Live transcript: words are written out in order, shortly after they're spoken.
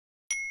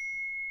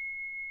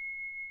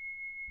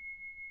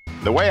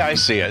The way I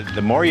see it,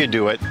 the more you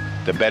do it,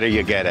 the better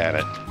you get at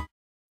it.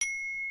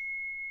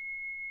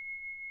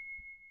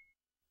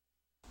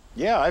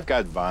 Yeah, I've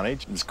got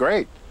Vonage. It's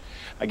great.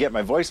 I get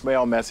my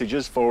voicemail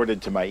messages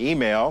forwarded to my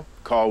email,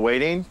 call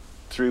waiting,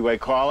 three-way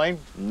calling.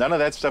 None of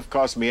that stuff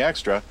costs me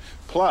extra.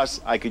 Plus,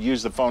 I could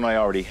use the phone I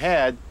already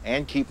had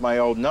and keep my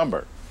old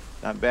number.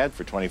 Not bad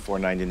for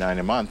 $24.99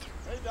 a month.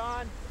 Hey,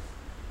 Don.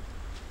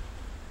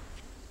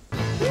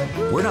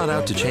 We're not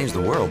out to change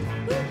the world,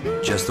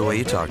 just the way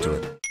you talk to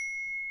it.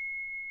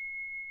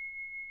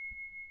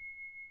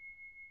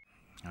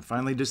 I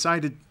finally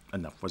decided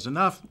enough was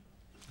enough.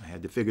 I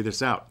had to figure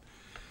this out.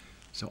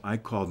 So I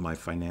called my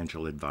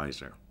financial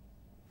advisor.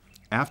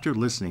 After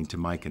listening to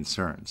my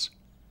concerns,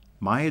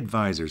 my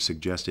advisor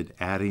suggested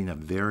adding a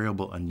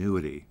variable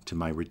annuity to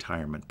my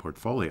retirement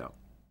portfolio.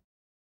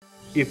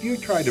 If you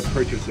try to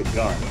purchase a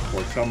gun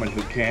for someone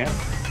who can't,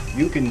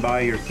 you can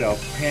buy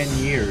yourself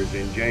 10 years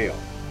in jail.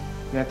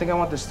 Yeah, I think I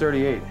want this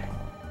 38.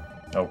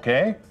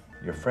 Okay.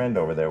 Your friend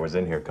over there was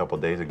in here a couple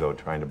days ago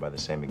trying to buy the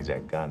same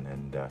exact gun,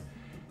 and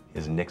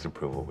his NICS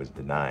approval was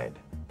denied.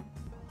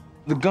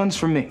 The gun's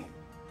for me.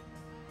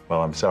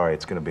 Well, I'm sorry,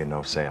 it's going to be a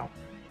no sale.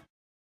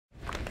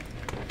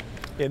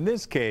 In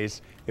this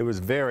case, it was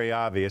very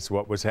obvious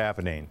what was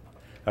happening.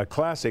 A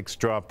classic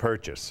straw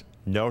purchase,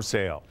 no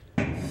sale.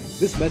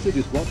 This message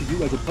is brought to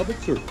you as a public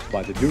service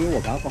by the Bureau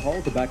of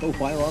Alcohol, Tobacco,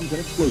 Firearms,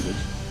 and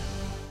Explosives.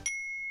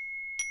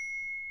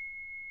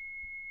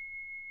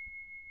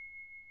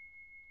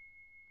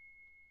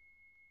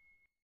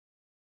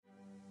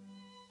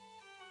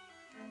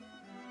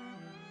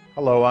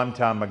 Hello, I'm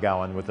Tom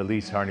McGowan with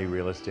Elise Harney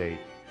Real Estate.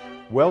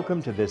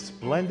 Welcome to this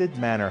splendid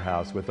manor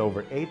house with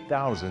over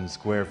 8,000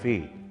 square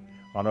feet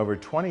on over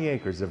 20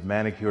 acres of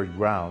manicured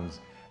grounds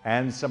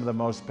and some of the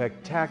most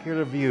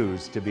spectacular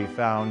views to be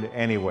found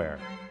anywhere.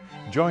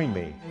 Join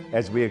me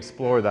as we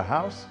explore the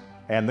house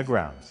and the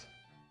grounds.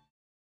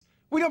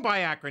 We don't buy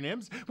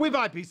acronyms, we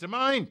buy peace of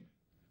mind.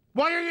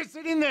 Why are you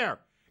sitting there?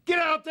 Get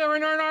out there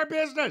and earn our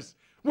business.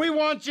 We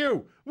want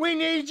you. We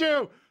need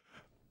you.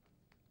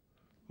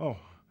 Oh,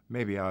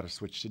 maybe I ought to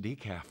switch to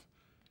decaf.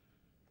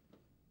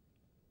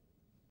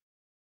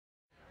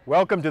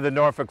 Welcome to the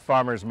Norfolk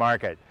Farmers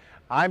Market.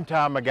 I'm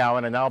Tom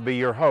McGowan, and I'll be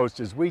your host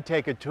as we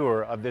take a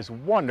tour of this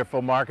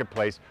wonderful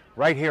marketplace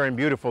right here in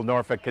beautiful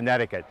Norfolk,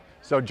 Connecticut.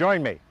 So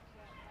join me.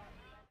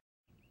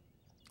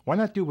 Why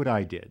not do what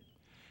I did?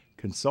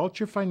 Consult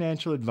your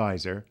financial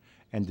advisor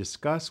and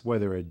discuss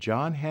whether a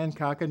John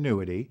Hancock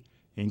annuity,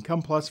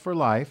 Income Plus for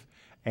Life,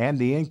 and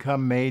the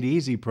Income Made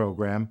Easy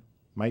program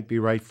might be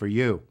right for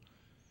you.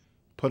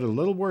 Put a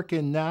little work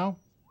in now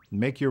and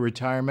make your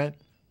retirement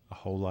a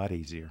whole lot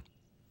easier.